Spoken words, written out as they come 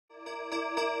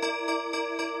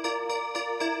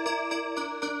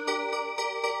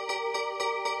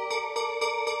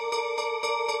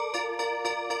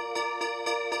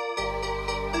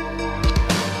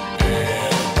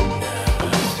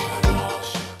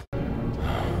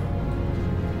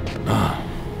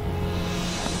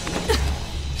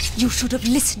You should have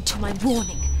listened to my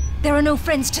warning. There are no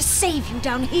friends to save you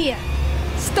down here.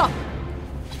 Stop!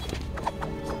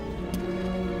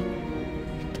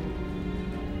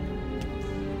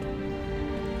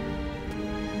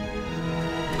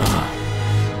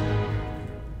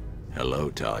 Hello,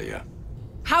 Talia.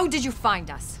 How did you find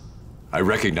us? I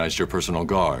recognized your personal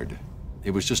guard.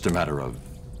 It was just a matter of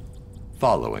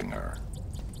following her.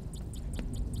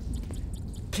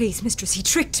 Please, mistress, he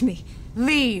tricked me.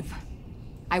 Leave.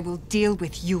 I will deal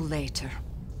with you later.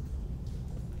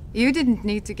 You didn't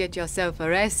need to get yourself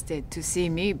arrested to see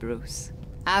me, Bruce.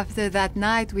 After that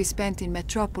night we spent in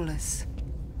Metropolis.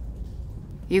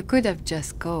 You could have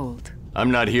just called.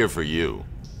 I'm not here for you.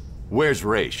 Where's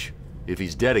Raish? If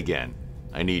he's dead again,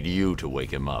 I need you to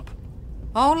wake him up.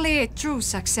 Only a true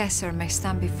successor may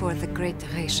stand before the great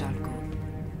Raish Al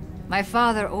Ghul. My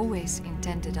father always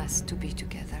intended us to be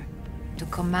together, to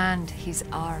command his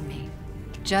army.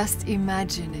 Just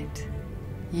imagine it.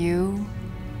 You,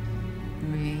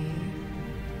 me,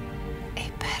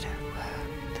 a better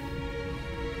world.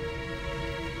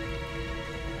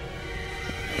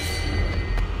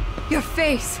 Your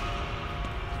face!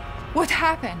 What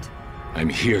happened? I'm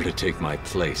here to take my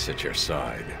place at your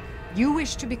side. You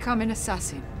wish to become an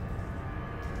assassin.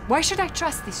 Why should I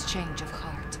trust this change of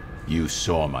heart? You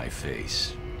saw my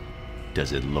face.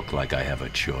 Does it look like I have a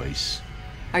choice?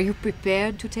 Are you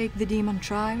prepared to take the demon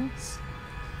trials?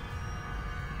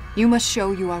 You must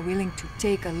show you are willing to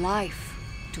take a life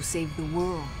to save the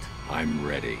world. I'm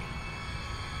ready.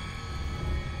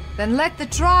 Then let the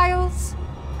trials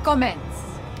commence.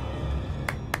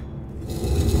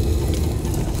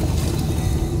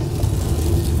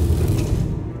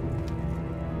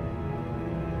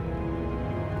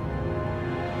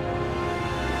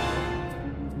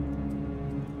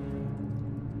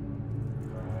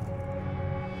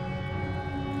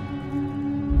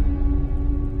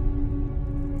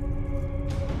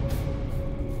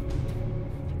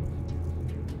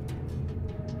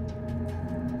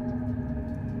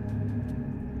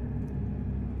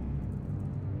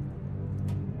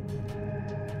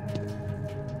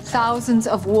 Thousands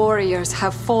of warriors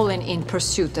have fallen in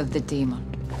pursuit of the demon.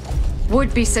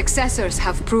 Would-be successors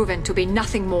have proven to be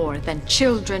nothing more than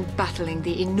children battling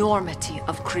the enormity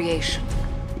of creation.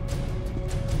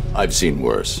 I've seen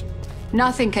worse.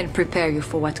 Nothing can prepare you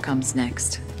for what comes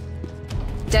next.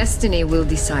 Destiny will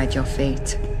decide your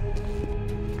fate.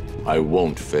 I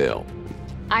won't fail.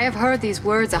 I have heard these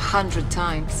words 100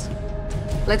 times.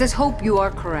 Let us hope you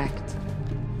are correct.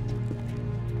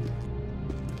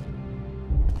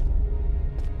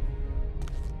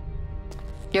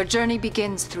 Your journey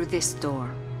begins through this door.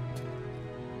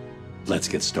 Let's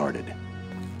get started.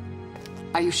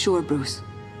 Are you sure, Bruce?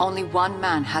 Only one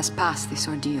man has passed this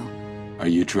ordeal. Are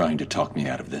you trying to talk me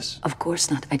out of this? Of course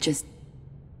not. I just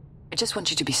want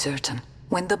you to be certain.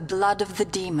 When the blood of the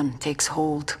demon takes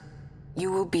hold, you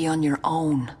will be on your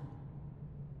own.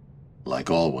 Like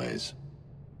always.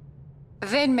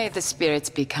 Then may the spirits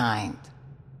be kind.